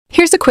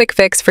Here's a quick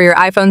fix for your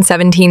iPhone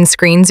 17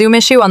 screen zoom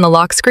issue on the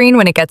lock screen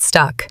when it gets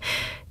stuck.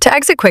 To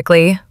exit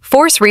quickly,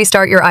 force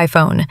restart your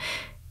iPhone.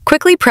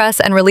 Quickly press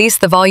and release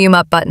the volume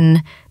up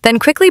button, then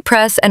quickly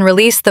press and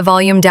release the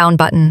volume down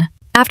button.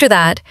 After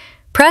that,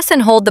 press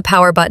and hold the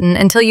power button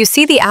until you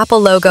see the Apple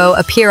logo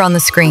appear on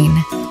the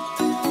screen.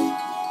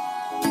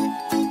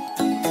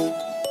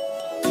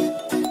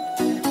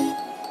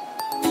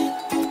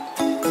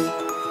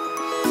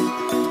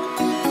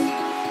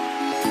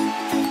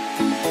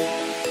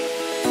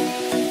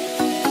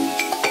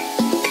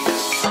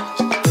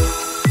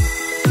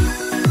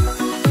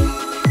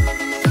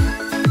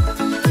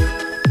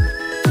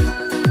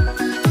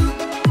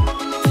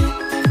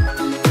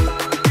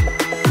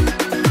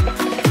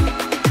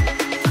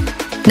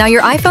 Now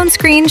your iPhone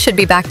screen should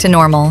be back to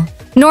normal.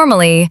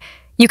 Normally,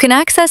 you can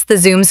access the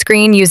zoom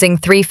screen using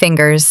 3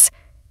 fingers.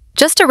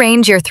 Just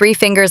arrange your 3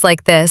 fingers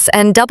like this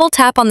and double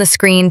tap on the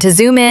screen to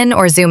zoom in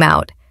or zoom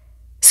out.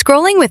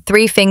 Scrolling with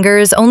 3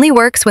 fingers only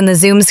works when the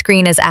zoom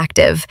screen is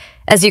active,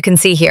 as you can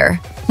see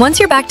here. Once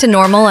you're back to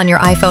normal on your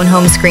iPhone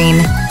home screen,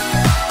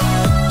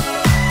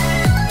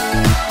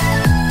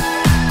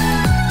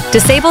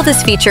 disable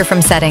this feature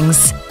from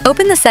Settings.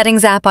 Open the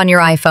Settings app on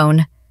your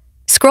iPhone.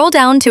 Scroll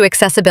down to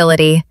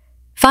Accessibility.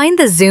 Find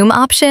the zoom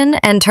option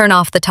and turn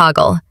off the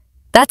toggle.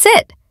 That's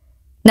it!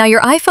 Now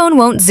your iPhone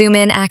won't zoom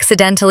in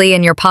accidentally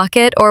in your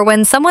pocket or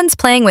when someone's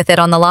playing with it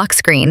on the lock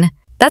screen.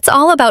 That's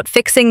all about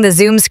fixing the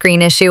zoom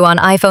screen issue on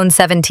iPhone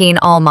 17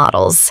 all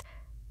models.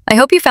 I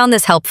hope you found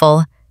this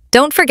helpful.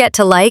 Don't forget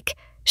to like,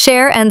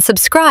 share, and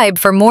subscribe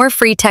for more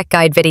free tech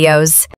guide videos.